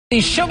The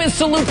Showbiz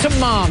salute to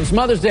moms.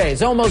 Mother's Day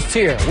is almost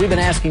here. We've been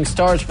asking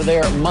stars for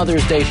their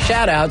Mother's Day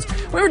shout-outs.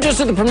 We were just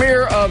at the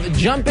premiere of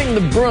Jumping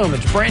the Broom.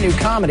 It's a brand new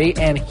comedy,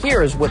 and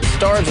here's what the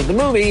stars of the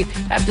movie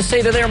have to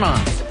say to their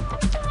moms.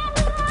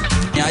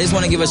 Yeah, I just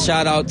want to give a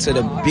shout-out to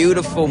the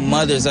beautiful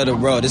mothers of the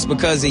world. It's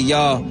because of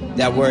y'all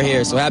that we're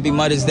here. So happy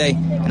Mother's Day,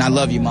 and I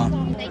love you,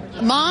 Mom.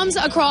 Moms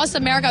across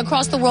America,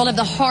 across the world, have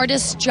the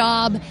hardest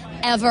job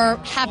ever.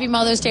 Happy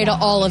Mother's Day to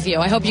all of you.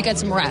 I hope you get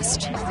some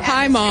rest.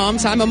 Hi,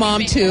 moms. I'm a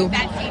mom, too.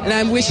 And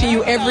I'm wishing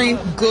you every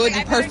good,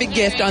 perfect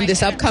gift on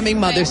this upcoming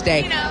Mother's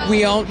Day.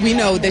 We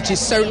know that you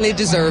certainly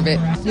deserve it.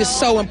 You're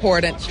so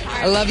important.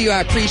 I love you.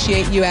 I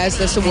appreciate you, as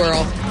does the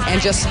world. And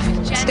just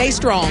stay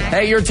strong.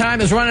 Hey, your time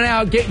is running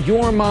out. Get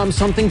your mom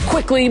something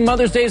quickly.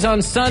 Mother's Day's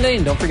on Sunday.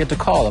 And don't forget to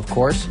call, of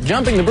course.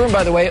 Jumping the Broom,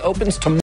 by the way, opens tomorrow.